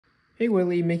Hey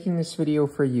Willie, making this video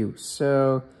for you.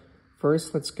 So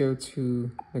first let's go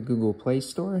to the Google Play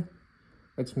Store.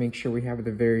 Let's make sure we have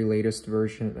the very latest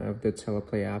version of the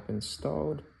Teleplay app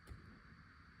installed.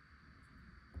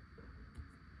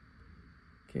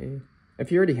 Okay,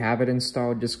 if you already have it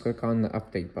installed, just click on the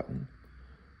update button.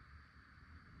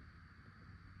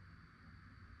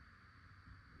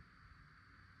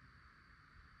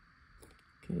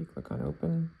 Okay, click on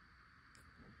open.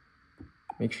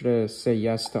 Make sure to say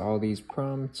yes to all these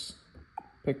prompts.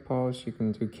 PicPulse, you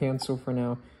can do cancel for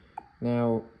now.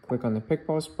 Now click on the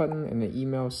PicPulse button in the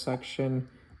email section.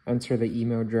 Enter the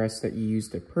email address that you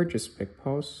used to purchase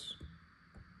PicPulse.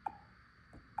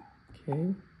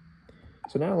 Okay.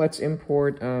 So now let's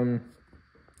import the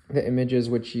images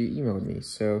which you emailed me.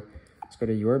 So let's go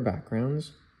to your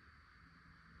backgrounds.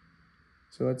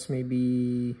 So let's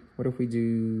maybe, what if we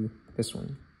do this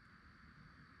one?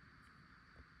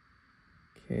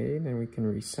 Okay, then we can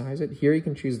resize it. Here you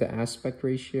can choose the aspect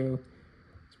ratio.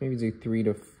 Let's maybe do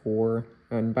 3:4.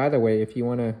 And by the way, if you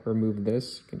want to remove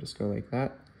this, you can just go like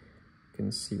that. You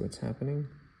can see what's happening.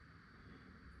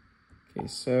 Okay,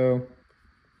 so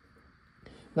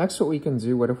next what we can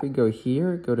do, what if we go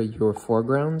here, go to your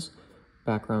foregrounds,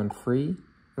 background free,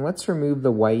 and let's remove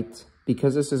the white,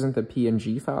 because this isn't the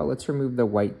PNG file, let's remove the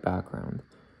white background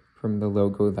from the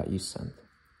logo that you sent.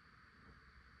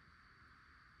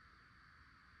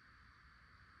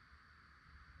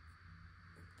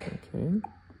 Okay.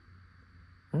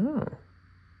 Oh.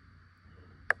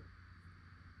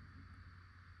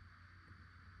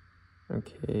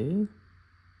 Okay.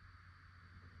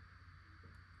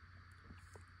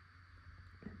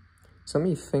 So let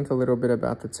me think a little bit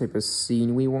about the type of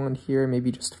scene we want here.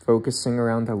 Maybe just focusing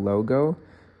around the logo.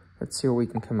 Let's see what we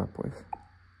can come up with.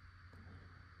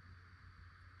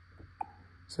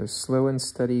 So slow and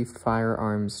steady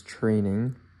firearms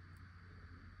training.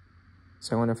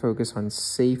 So I want to focus on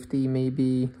safety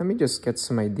maybe. Let me just get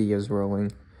some ideas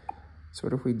rolling. So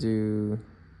what if we do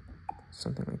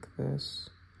something like this?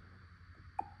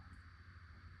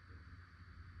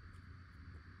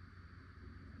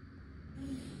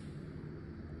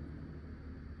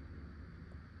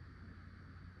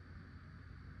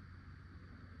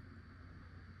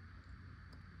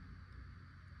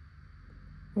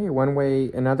 Okay, one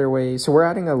way, another way. So we're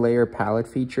adding a layer palette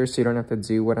feature so you don't have to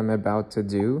do what I'm about to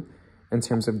do in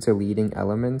terms of deleting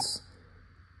elements.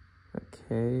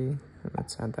 Okay,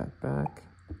 let's add that back.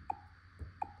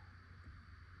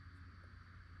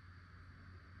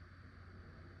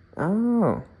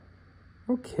 Oh,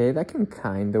 okay, that can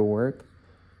kind of work.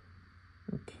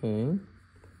 Okay,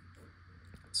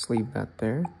 let's leave that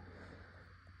there.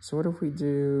 So what if we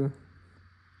do...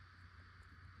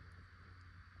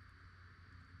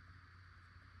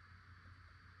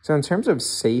 So in terms of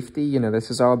safety, you know, this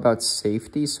is all about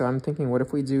safety. So I'm thinking, what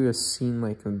if we do a scene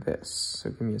like this? So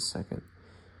give me a second.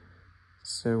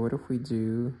 So what if we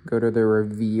do, go to the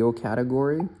reveal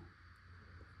category.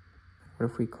 What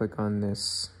if we click on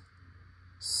this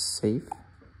safe?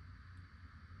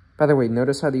 By the way,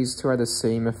 notice how these two are the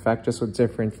same effect, just with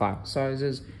different file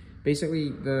sizes. Basically,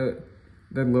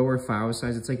 the lower file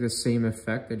size, it's like the same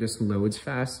effect, it just loads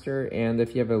faster. And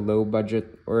if you have a low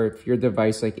budget, or if your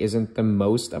device like isn't the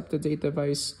most up-to-date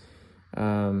device,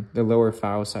 the lower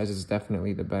file size is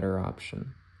definitely the better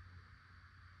option.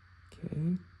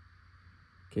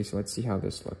 Okay, so let's see how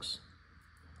this looks.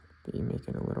 Maybe make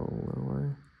it a little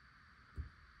lower.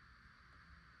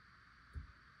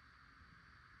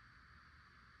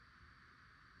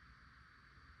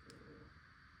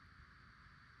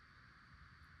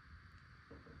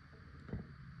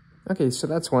 Okay, so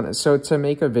that's one. So to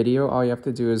make a video, all you have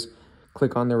to do is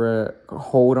click on the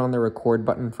hold on the record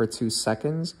button for 2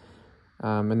 seconds,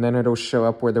 and then it'll show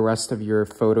up where the rest of your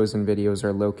photos and videos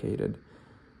are located.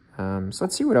 So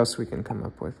let's see what else we can come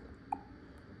up with.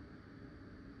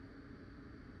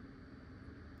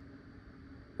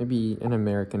 Maybe an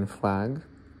American flag.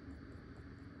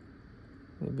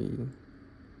 Maybe.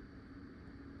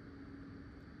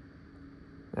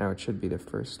 Now it should be the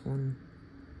first one.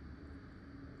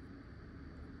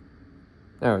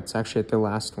 Oh, it's actually at the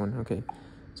last one. Okay,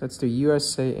 so let's do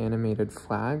USA animated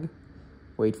flag.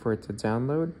 Wait for it to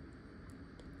download.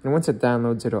 And once it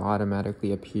downloads, it'll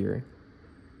automatically appear.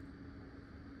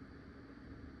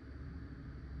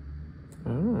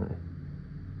 Oh.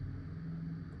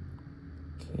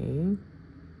 Okay.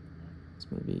 Let's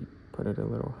maybe put it a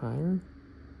little higher.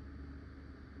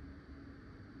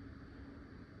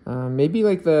 Maybe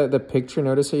like the picture,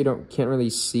 notice how you can't really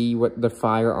see what the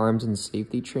firearms and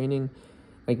safety training.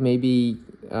 Like maybe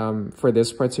for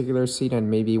this particular scene, I'd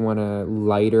maybe want a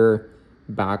lighter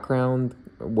background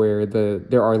where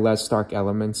there are less dark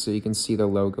elements so you can see the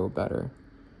logo better.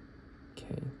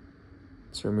 Okay,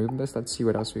 let's remove this. Let's see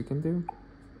what else we can do.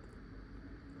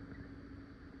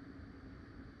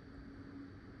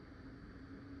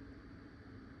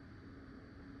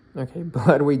 Okay,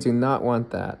 blood, we do not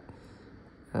want that.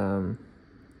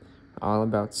 All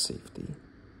about safety.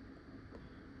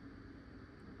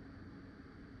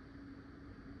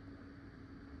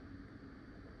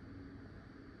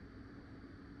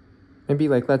 Maybe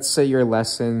like, let's say your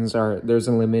lessons are, there's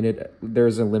a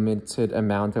limited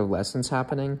amount of lessons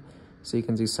happening. So you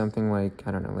can do something like,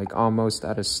 I don't know, like almost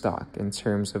out of stock in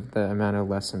terms of the amount of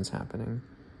lessons happening.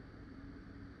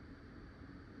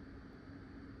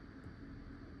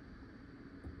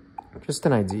 Just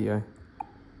an idea.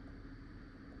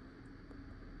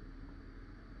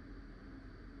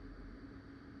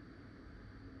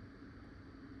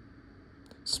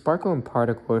 Sparkle and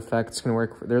particle effects can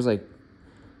work. There's like,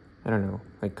 I don't know,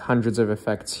 like hundreds of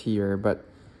effects here, but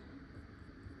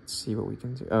let's see what we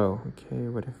can do. Oh, okay,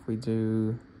 what if we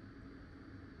do...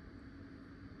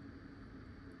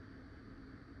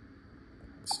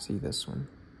 Let's see this one.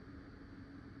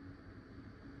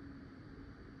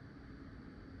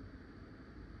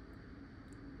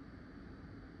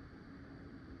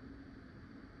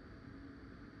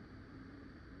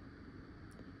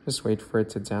 Just wait for it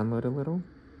to download a little.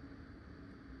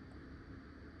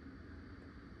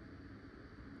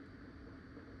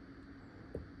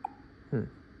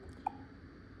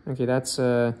 Okay, that's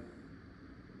give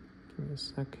me a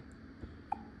sec.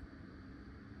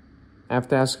 I have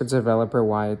to ask the developer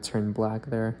why it turned black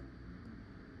there.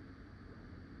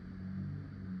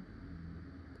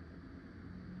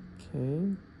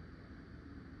 Okay.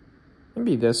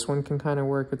 Maybe this one can kind of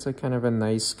work. It's like kind of a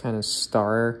nice kind of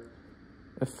star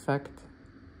effect.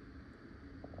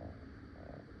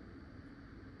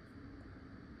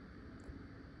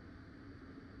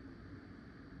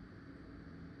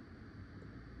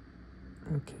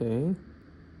 Okay.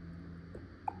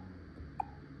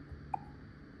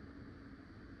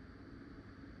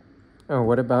 Oh,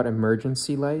 what about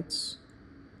emergency lights?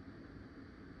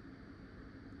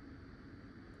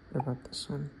 What about this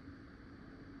one?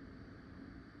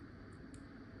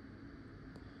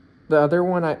 The other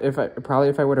one, if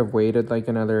I would have waited like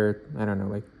another, I don't know,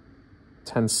 like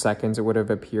 10 seconds, it would have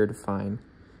appeared fine.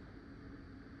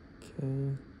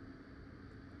 Okay.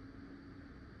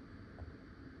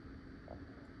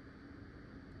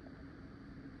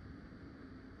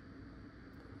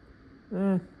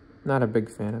 Not a big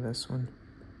fan of this one.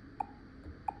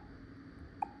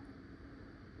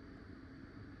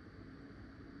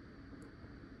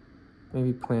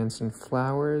 Maybe plants and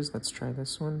flowers. Let's try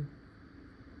this one.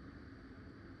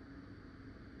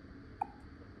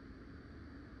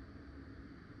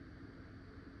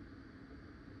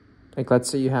 Like, let's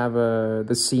say you have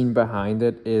the scene behind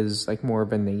it is like more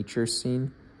of a nature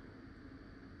scene.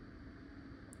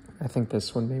 I think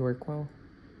this one may work well.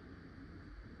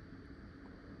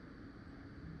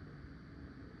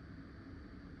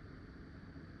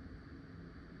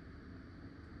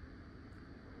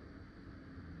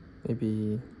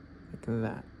 Maybe like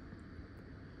that.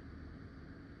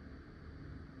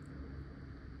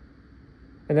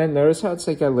 And then notice how it's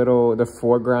like a little, the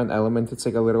foreground element, it's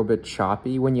like a little bit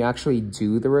choppy. When you actually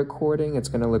do the recording, it's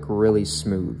gonna look really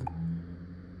smooth.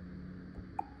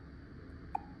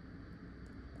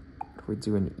 If we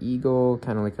do an eagle,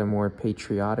 kind of like a more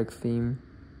patriotic theme.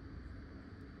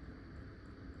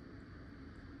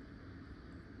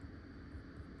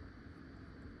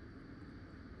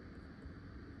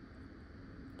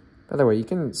 By the way, you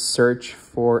can search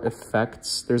for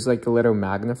effects. There's like a little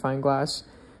magnifying glass.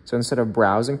 So instead of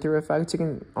browsing through effects, you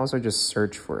can also just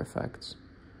search for effects.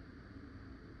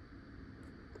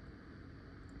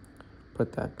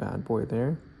 Put that bad boy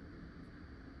there.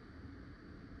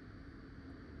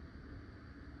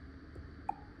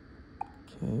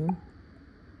 Okay.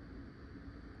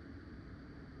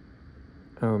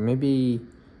 Oh, maybe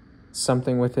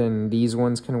something within these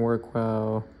ones can work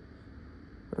well.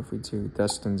 What if we do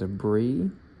dust and debris?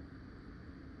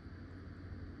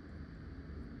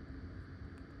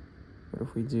 What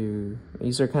if we do,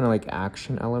 these are kind of like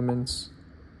action elements.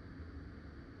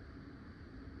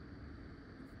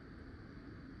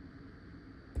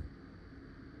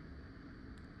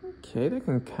 Okay, that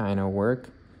can kind of work.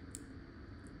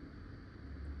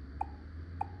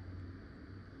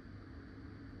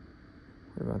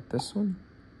 What about this one?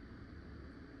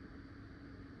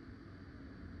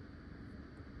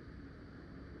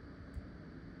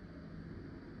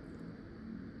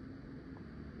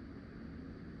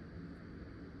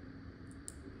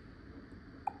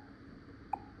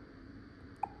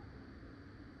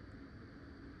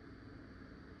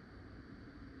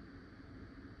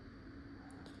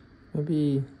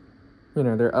 Maybe, you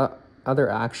know, there are other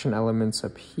action elements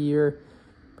up here.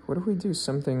 But what if we do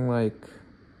something like...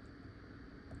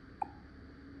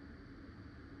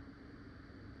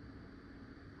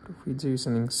 What if we do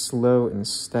something slow and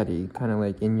steady, kind of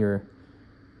like in your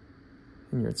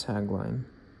tagline?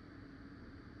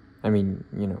 I mean,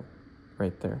 you know,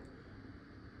 right there.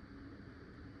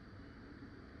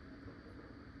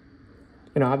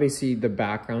 And obviously the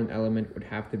background element would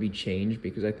have to be changed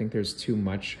because I think there's too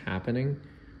much happening,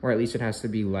 or at least it has to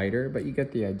be lighter, but you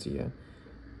get the idea.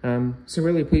 So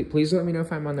really, please let me know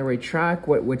if I'm on the right track,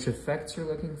 which effects you're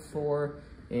looking for,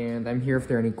 and I'm here if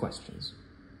there are any questions.